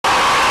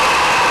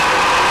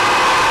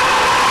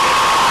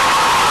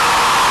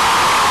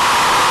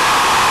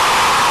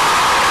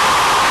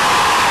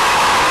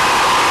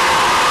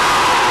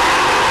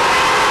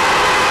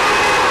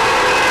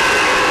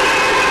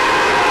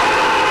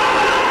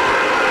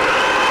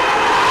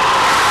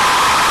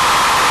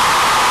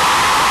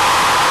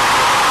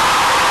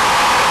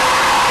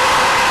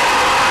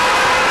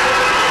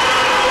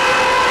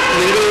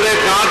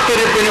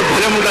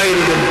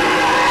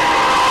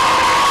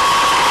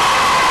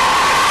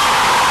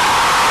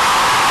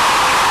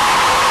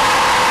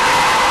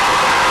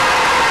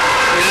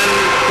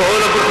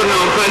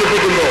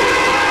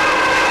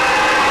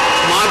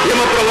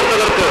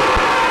മാധ്യമപ്രവർത്തകർക്ക്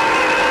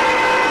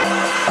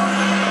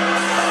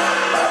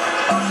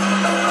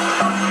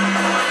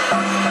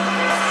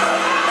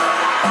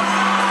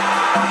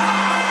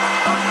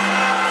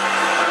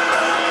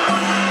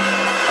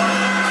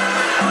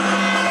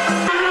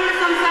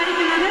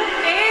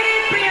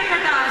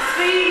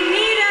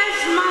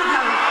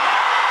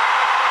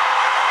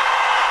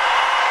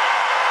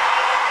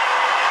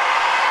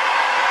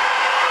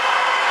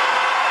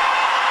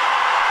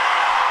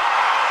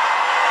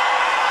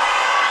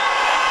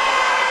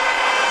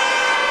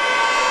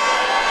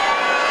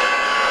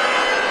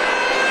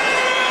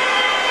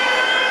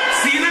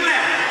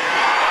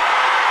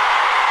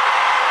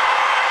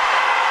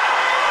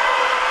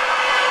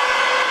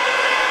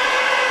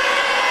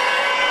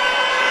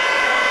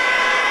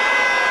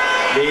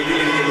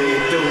വേദിയിലിരിക്കുന്ന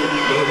ഏറ്റവും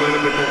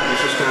ബഹുമാനപ്പെട്ട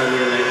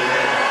വിശിഷ്ടാതിഥികളെ,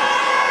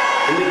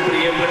 എൻ്റെ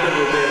പ്രിയപ്പെട്ട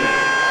കൂട്ടുകാരെ,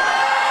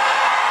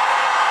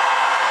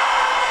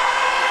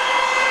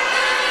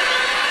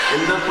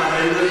 എന്താ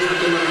പറയുന്നത്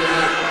സത്യം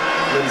പറഞ്ഞാൽ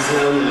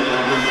മനസ്സിലാവുന്നില്ല.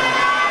 കാരണം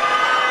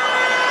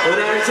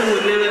ഒരാഴ്ച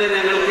മുന്നേ വരെ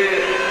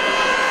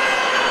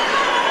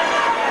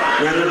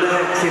ഞങ്ങളുടെ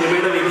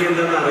സിനിമയുടെ വിധി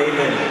എന്താണെന്ന്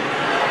അറിയില്ലായിരുന്നു.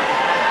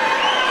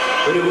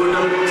 ഒരു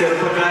കൂട്ടം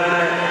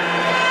ചെറുപ്പക്കാരുടെ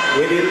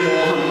വലിയൊരു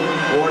മോഹം,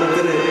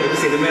 ഓണത്തിന് ഒരു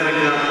സിനിമ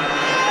ഇറങ്ങുക.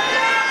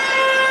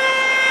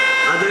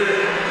 അത്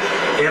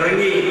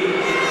ഇറങ്ങി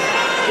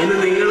ഇന്ന്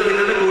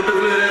നിങ്ങളുടെ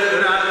കൂട്ടത്തിൽ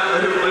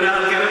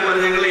ഒരാൾക്കാരെ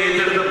പറഞ്ഞ് ഞങ്ങൾ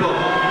ഏറ്റെടുത്തപ്പോൾ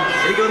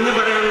എനിക്കൊന്നേ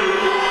പറയാനുള്ളൂ,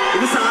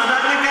 ഇത്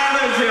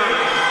സാധാരണക്കാരുടെ വിഷയമാണ്.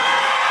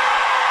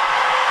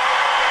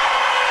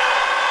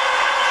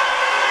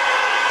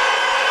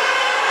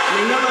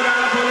 നിങ്ങൾ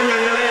ഒരാളെ പോലെ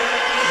ഞങ്ങളെ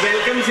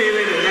വെൽക്കം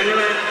ചെയ്തതിന്,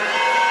 ഞങ്ങളെ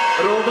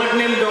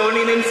റോബർട്ടിനെയും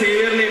ഡോണിനെയും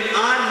സേവിയറിനെയും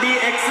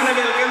RDXനെ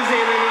വെൽക്കം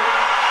ചെയ്തതിന്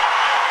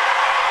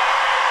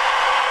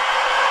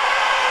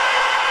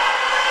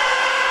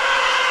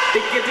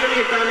ടിക്കറ്റുകൾ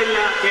കിട്ടാനില്ല.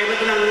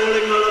 കേരളത്തിൽ അങ്ങോളം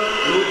ഇങ്ങോളം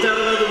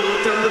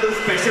 160-150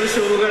 സ്പെഷ്യൽ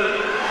ഷോകൾ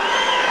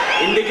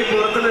ഇന്ത്യക്ക്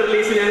പുറത്തുള്ള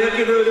റിലീസ്.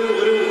 ഞങ്ങൾക്കിത്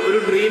ഒരു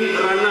ഡ്രീം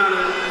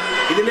റണ്ണാണ്.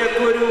 ഇതിൻ്റെയൊക്കെ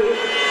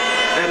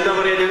എന്താ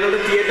പറയുക, ഞങ്ങളുടെ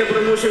തിയേറ്റർ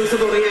പ്രൊമോഷൻസ്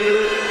തുടങ്ങി ഞങ്ങൾ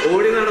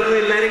ഓടി നടന്ന്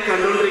എല്ലാവരും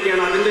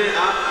കണ്ടുകൊണ്ടിരിക്കുകയാണ്. അതിൻ്റെ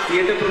ആ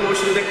തിയേറ്റർ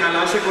പ്രൊമോഷൻ്റെ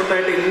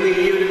കലാശക്കൊട്ടായിട്ട് ഇന്ന്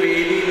ഈ ഒരു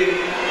വേദിയിൽ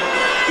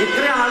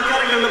ഇത്ര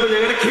ആൾക്കാരെ കണ്ടപ്പോൾ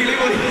ഞങ്ങളുടെ കിളി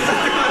പോയി.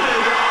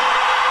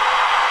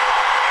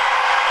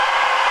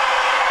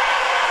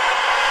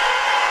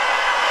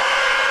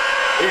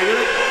 ഞങ്ങൾ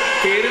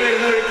കയറി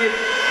വരുന്ന വഴിക്ക്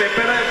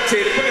പെപ്പയുടെ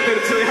ചെരുപ്പൊക്കെ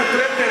തെറിച്ചു പോയി.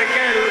 അത്രയും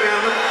തിരക്കായിരുന്നു.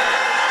 കാരണം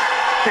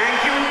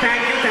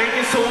താങ്ക്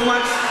യു സോ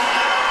മച്ച്.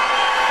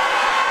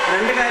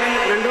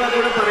 രണ്ട്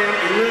വാക്കുകൂടെ പറയാം.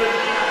 ഇന്ന്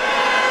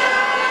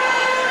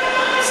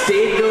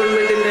സ്റ്റേറ്റ്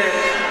ഗവൺമെന്റിന്റെ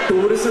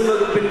ടൂറിസം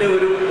വകുപ്പിന്റെ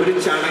ഒരു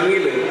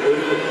ചടങ്ങിൽ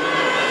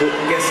ഒരു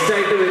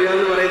ഗസ്റ്റായിട്ട് വരിക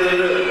എന്ന്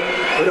പറയുന്നത്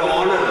ഒരു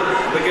ഓണർ.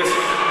 ബിക്കോസ്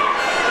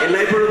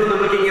എല്ലായ്പ്പോഴും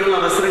നമുക്ക് ഇങ്ങനെയുള്ള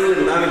അവസരങ്ങൾ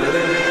ഉണ്ടാവില്ല.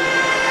 അത്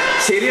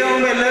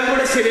ശരിയാവുമ്പോൾ എല്ലാവരും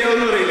കൂടെ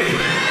ശരിയാവുമെന്ന് പറയില്ലേ,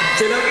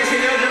 ചിലർക്ക്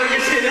ശരിയാവും, ചിലർക്ക്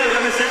ശരിയാവില്ല.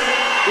 പക്ഷെ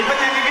ഇപ്പൊ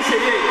ഞങ്ങൾക്ക്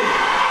ശരിയായി.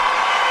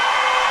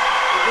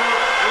 അപ്പോൾ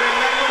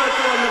അതെല്ലാം കൂടെ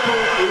ഒത്ത് വന്നപ്പോൾ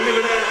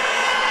ഇന്നിവിടെ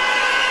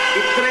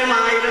ഇത്രയും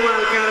 1000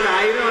 ആൾക്കാർ,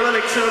 1000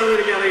 ലക്ഷമാണെന്ന്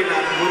എനിക്കറിയില്ല,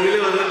 മുന്നിൽ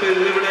വന്നിട്ട്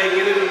ഇന്നിവിടെ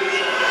ഇങ്ങനൊരു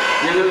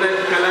ഞങ്ങളുടെ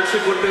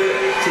കലാശക്കൊട്ട്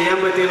ചെയ്യാൻ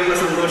പറ്റിയുള്ള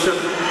സന്തോഷം.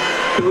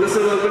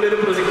 ടൂറിസം വകുപ്പിൻ്റെ ഒരു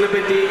പ്രൊജക്റ്റിനെ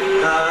പറ്റി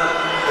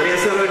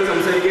റിയാസാറുമായിട്ട്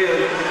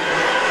സംസാരിക്കുകയായിരുന്നു.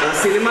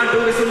 സിനിമ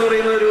ടൂറിസം എന്ന്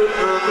പറയുന്ന ഒരു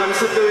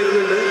കൺസെപ്റ്റ്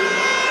വരുന്നുണ്ട്.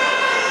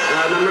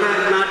 നമ്മുടെ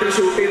നാട്ടിൽ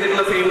ഷൂട്ട്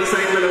ചെയ്തിട്ടുള്ള ഫേമസ്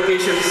ആയിട്ടുള്ള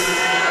ലൊക്കേഷൻസ്,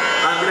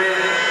 അവിടെ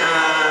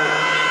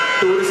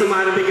ടൂറിസം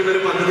ആരംഭിക്കുന്ന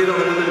ഒരു പദ്ധതി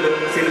തുടങ്ങുന്നുണ്ട്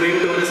സിനിമയും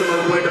ടൂറിസം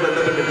വകുപ്പുമായിട്ട്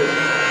ബന്ധപ്പെട്ടിട്ട്.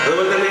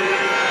 അതുപോലെ തന്നെ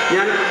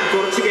ഞാൻ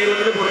കുറച്ച്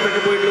കേരളത്തിന്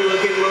പുറത്തൊക്കെ പോയിട്ട്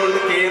വർക്ക് ചെയ്യുന്നതുകൊണ്ട്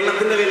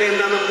കേരളത്തിൻ്റെ വില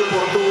എന്താണെന്ന് നമുക്ക്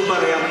പുറത്തു പോകുമ്പോൾ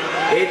അറിയാം.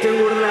 ഏറ്റവും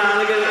കൂടുതൽ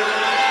ആളുകൾ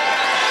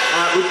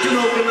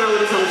ഉറ്റുനോക്കുന്ന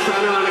ഒരു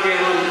സംസ്ഥാനമാണ്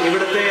കേരളം.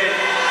 ഇവിടുത്തെ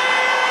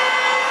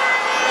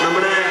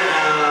നമ്മുടെ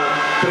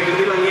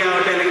പ്രകൃതി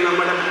ഭംഗിയാവട്ടെ, അല്ലെങ്കിൽ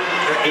നമ്മുടെ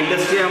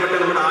ഇൻഡസ്ട്രി ആവട്ടെ,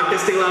 നമ്മുടെ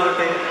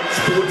ആർട്ടിസ്റ്റുകളാവട്ടെ,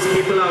 സ്പോർട്സ്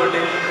പീപ്പിൾ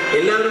ആവട്ടെ,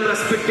 എല്ലാവരും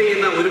റെസ്പെക്ട്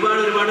ചെയ്യുന്ന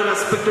ഒരുപാട്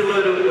റെസ്പെക്റ്റ് ഉള്ള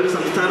ഒരു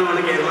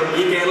സംസ്ഥാനമാണ് കേരളം.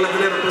 ഈ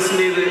കേരളത്തിനെ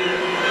റെപ്രസെന്റ് ചെയ്ത്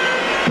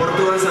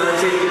പുറത്തു പോകാൻ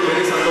സാധിച്ചതിൽ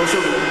വലിയ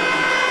സന്തോഷമുണ്ട്.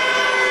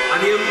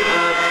 അധികം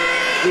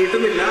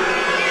നീട്ടുന്നില്ല.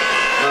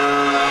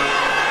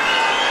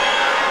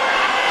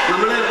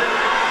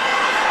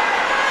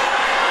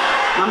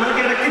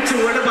 നമ്മൾക്കിടയ്ക്ക്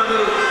ചുവട്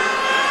പതറും.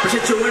 പക്ഷെ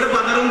ചുവട്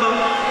പതറുമ്പം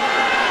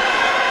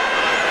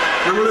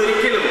നമ്മൾ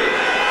ഒരിക്കലും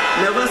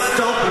നെവർ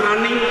സ്റ്റോപ്പ്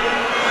റണ്ണിങ്.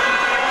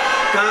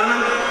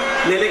 കാരണം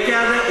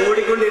നിലയ്ക്കാതെ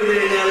ഓടിക്കൊണ്ടിരുന്നു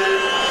കഴിഞ്ഞാൽ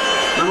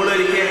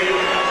നമ്മളൊരിക്കൽ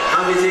ആ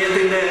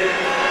വിജയത്തിൻ്റെ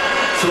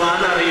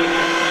സ്വാദ് അറിയും.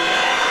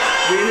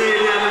 വീണ്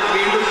കഴിഞ്ഞാൽ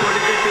വീണ്ടും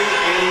പൊടിക്കെട്ടി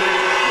എന്ന്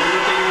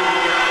മുന്നോട്ടേക്ക്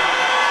നോക്കുക.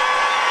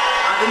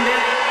 അതിൻ്റെ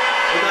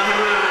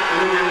ഉദാഹരണമാണ്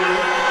ഇന്ന് ഞങ്ങൾ.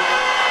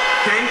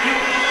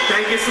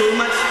 Thank you so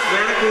much.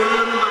 വേറെ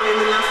കൂടുതലൊന്നും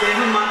പറയുന്നില്ല.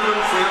 സ്നേഹം മാത്രം.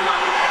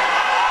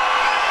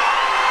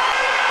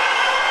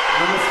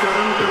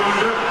 നമസ്കാരം.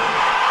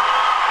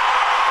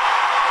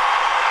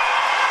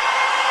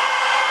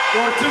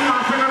 കുറച്ച്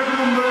മാസങ്ങൾക്ക്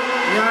മുമ്പ്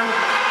ഞാൻ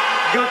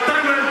ഖത്തർ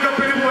വേൾഡ്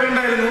കപ്പിന്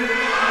പോയിട്ടുണ്ടായിരുന്നു.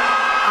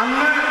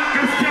 അന്ന്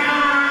ക്രിസ്ത്യാനോ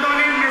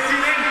റൊണാൾഡോനെയും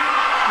മെസ്സിനെയും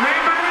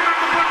നെയ്മറിനെയും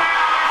കണ്ടപ്പോൾ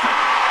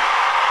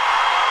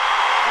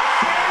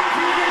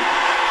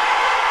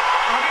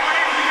അതിവിടെ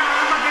എനിക്ക്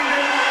കാണാൻ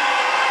പറ്റുന്നുണ്ട്.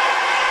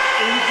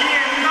 എനിക്ക്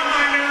എന്താ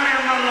പറയേണ്ടതെന്ന്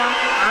അറിയാൻ പാടില്ല.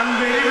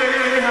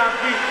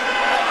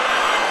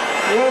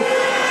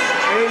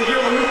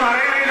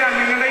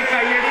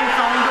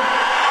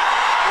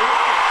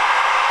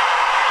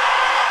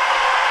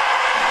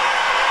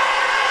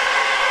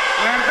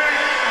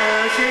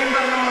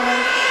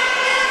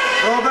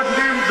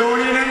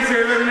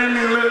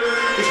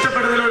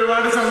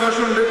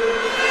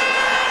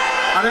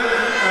 അത്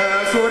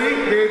സോറി,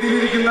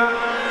 വേദിയിലിരിക്കുന്ന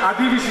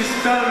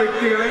അതിവിശിഷ്ട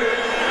വ്യക്തികളെ,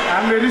 ഐ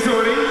ആം വെരി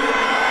സോറി.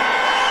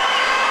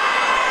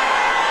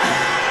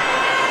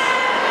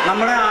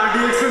 നമ്മുടെ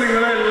RDX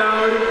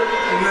നിങ്ങളെല്ലാവരും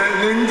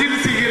നെഞ്ചിൽ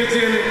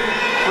സ്വീകരിച്ചതിന്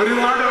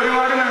ഒരുപാട്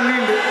ഒരുപാട്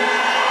നന്ദിയുണ്ട്.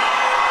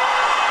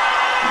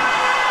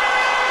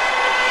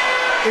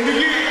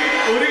 എനിക്ക്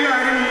ഒരു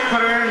കാര്യം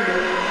പറയാനുണ്ട്.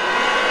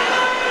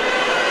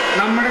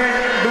 നമ്മുടെ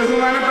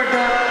ബഹുമാനപ്പെട്ട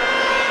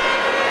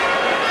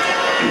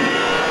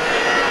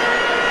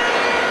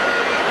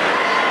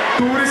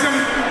ടൂറിസം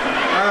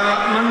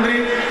മന്ത്രി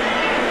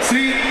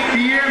ശ്രീ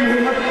PA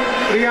മുഹമ്മദ്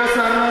റിയാസ്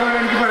സാറിനോടാണ്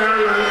എനിക്ക്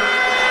പറയാനുള്ളത്.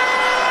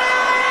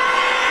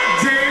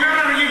 ജയിലർ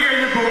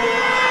ഇറങ്ങിക്കഴിഞ്ഞപ്പോൾ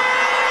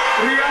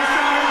റിയാസ്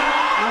സാറും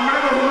നമ്മുടെ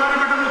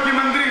ബഹുമാനപ്പെട്ട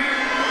മുഖ്യമന്ത്രി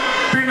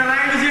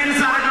പിണറായി വിജയൻ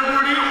സാറൊക്കെ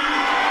കൂടി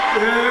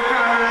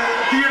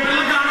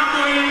തിയേറ്ററിൽ കാണാൻ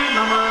പോയി,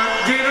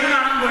 ജയിലർ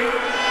കാണാൻ പോയി.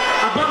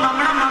 അപ്പൊ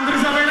നമ്മുടെ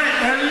മന്ത്രിസഭയിലെ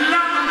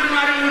എല്ലാ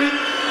മന്ത്രിമാരും കൂടി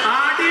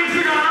RDX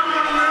കാണാൻ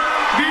പോകുന്നത്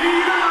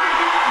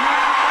വിനീതമായിട്ട്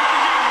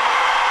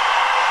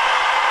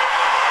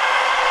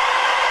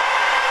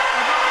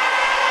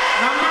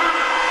നമ്മുടെ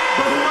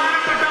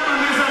ബഹുമാനപ്പെട്ട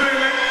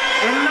മന്ത്രിസഭയിലെ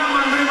എല്ലാ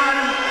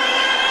മന്ത്രിമാരും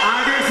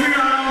RDX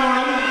കാണാൻ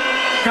പോകണം,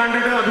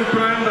 കണ്ടിട്ട്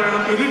അഭിപ്രായം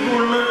പറയണം. ഇതിൽ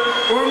കൂടുതൽ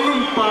ഒന്നും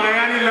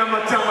പറയാനില്ല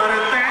മച്ചന്മാരെ.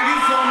 Thank you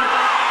so much.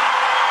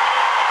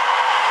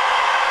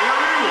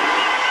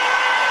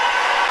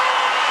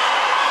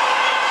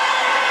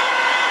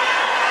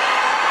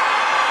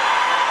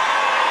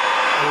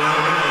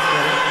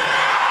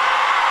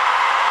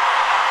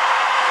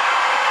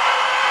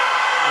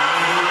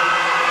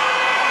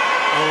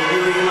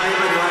 ഔദ്യോഗികമായ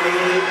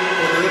പരിപാടികളിൽ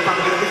പൊതുവെ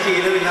പങ്കെടുത്ത്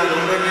ശീലമില്ല,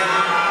 അതുകൊണ്ട് തന്നെ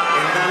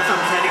എന്താണ്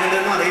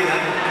സംസാരിക്കേണ്ടതെന്നും അറിയില്ല.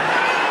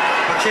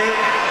 പക്ഷേ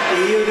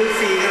ഈ ഒരു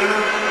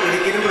സ്വീകരണം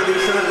ഒരിക്കലും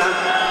പ്രതീക്ഷിച്ചതല്ല,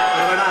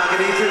 ഒരുപാട്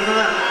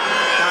ആഗ്രഹിച്ചിരുന്നതാണ്.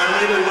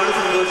 കാണുന്നതിൽ ഒരുപാട്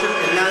സന്തോഷം.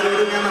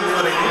 എല്ലാവരോടും ഞാൻ നന്ദി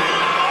പറയുന്നു.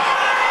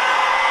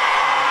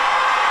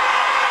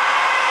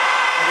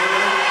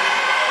 അതേപോലെ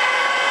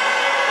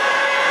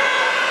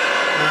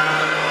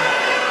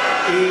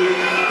ഈ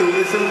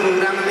ടൂറിസം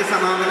പ്രോഗ്രാമിൻ്റെ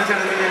സമാപന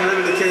ചടങ്ങിൽ ഞങ്ങളെ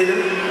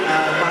വിളിച്ചതിലും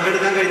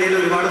പങ്കെടുക്കാൻ കഴിഞ്ഞതിൽ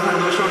ഒരുപാട്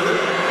സന്തോഷമുണ്ട്.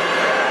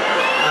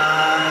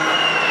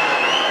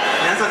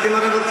 ഞാൻ സത്യം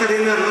പറഞ്ഞ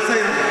കുറച്ചധികം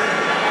നെർവസായിരുന്നു.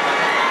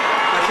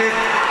 പക്ഷേ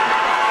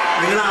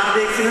നിങ്ങൾ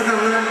RDXന്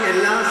തന്ന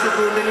എല്ലാ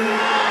സപ്പോർട്ടിനും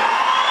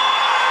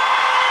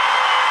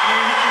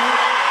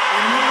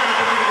എന്നും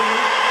കടപ്പെട്ടിരിക്കുന്നു.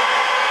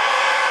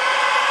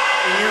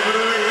 ഇനി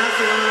അവിടെയുള്ള എല്ലാ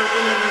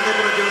സിനിമകൾക്കും നിങ്ങളുടെ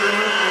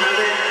പ്രചോദനവും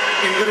നിങ്ങളുടെ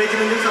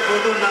എൻകറേജ്മെൻറ്റും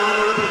സപ്പോർട്ടും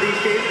ഉണ്ടാകുമെന്നുള്ള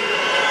പ്രതീക്ഷയും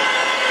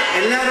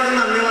എല്ലാവരോടും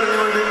നന്ദി പറഞ്ഞു.